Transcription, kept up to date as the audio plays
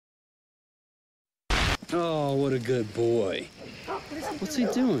Oh, what a good boy. What's he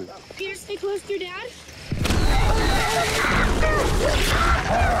doing? Peter, stay close to your dad.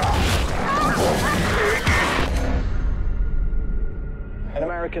 An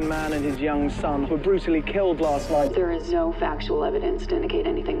American man and his young son were brutally killed last night. There is no factual evidence to indicate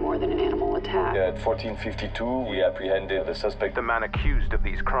anything more than an animal attack. At 1452, we apprehended the suspect. The man accused of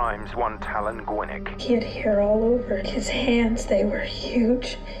these crimes, one Talon Gwynnick. He had hair all over his hands. They were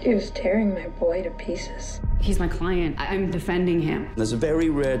huge. He was tearing my boy to pieces. He's my client. I'm defending him. There's a very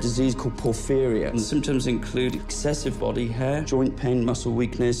rare disease called porphyria. And the symptoms include excessive body hair, joint pain, muscle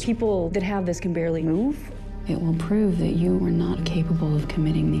weakness. People that have this can barely move. It will prove that you were not capable of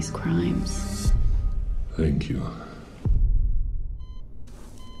committing these crimes. Thank you.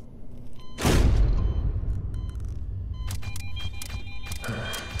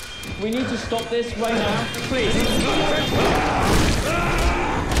 We need to stop this right now, please.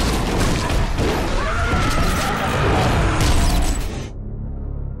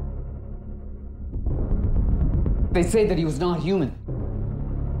 They say that he was not human.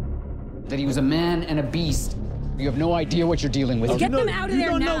 That he was a man and a beast. You have no idea what you're dealing with. Get them out of there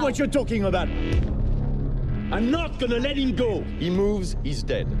now! You don't know what you're talking about. I'm not gonna let him go. He moves, he's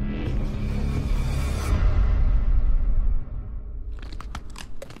dead.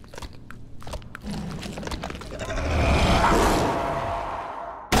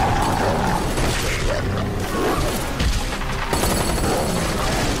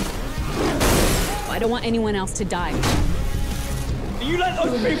 I don't want anyone else to die. You let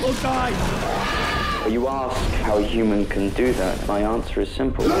those people die! You ask how a human can do that. My answer is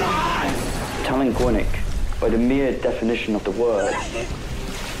simple. Talon Gwynnick, by the mere definition of the word,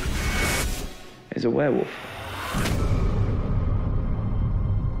 is a werewolf.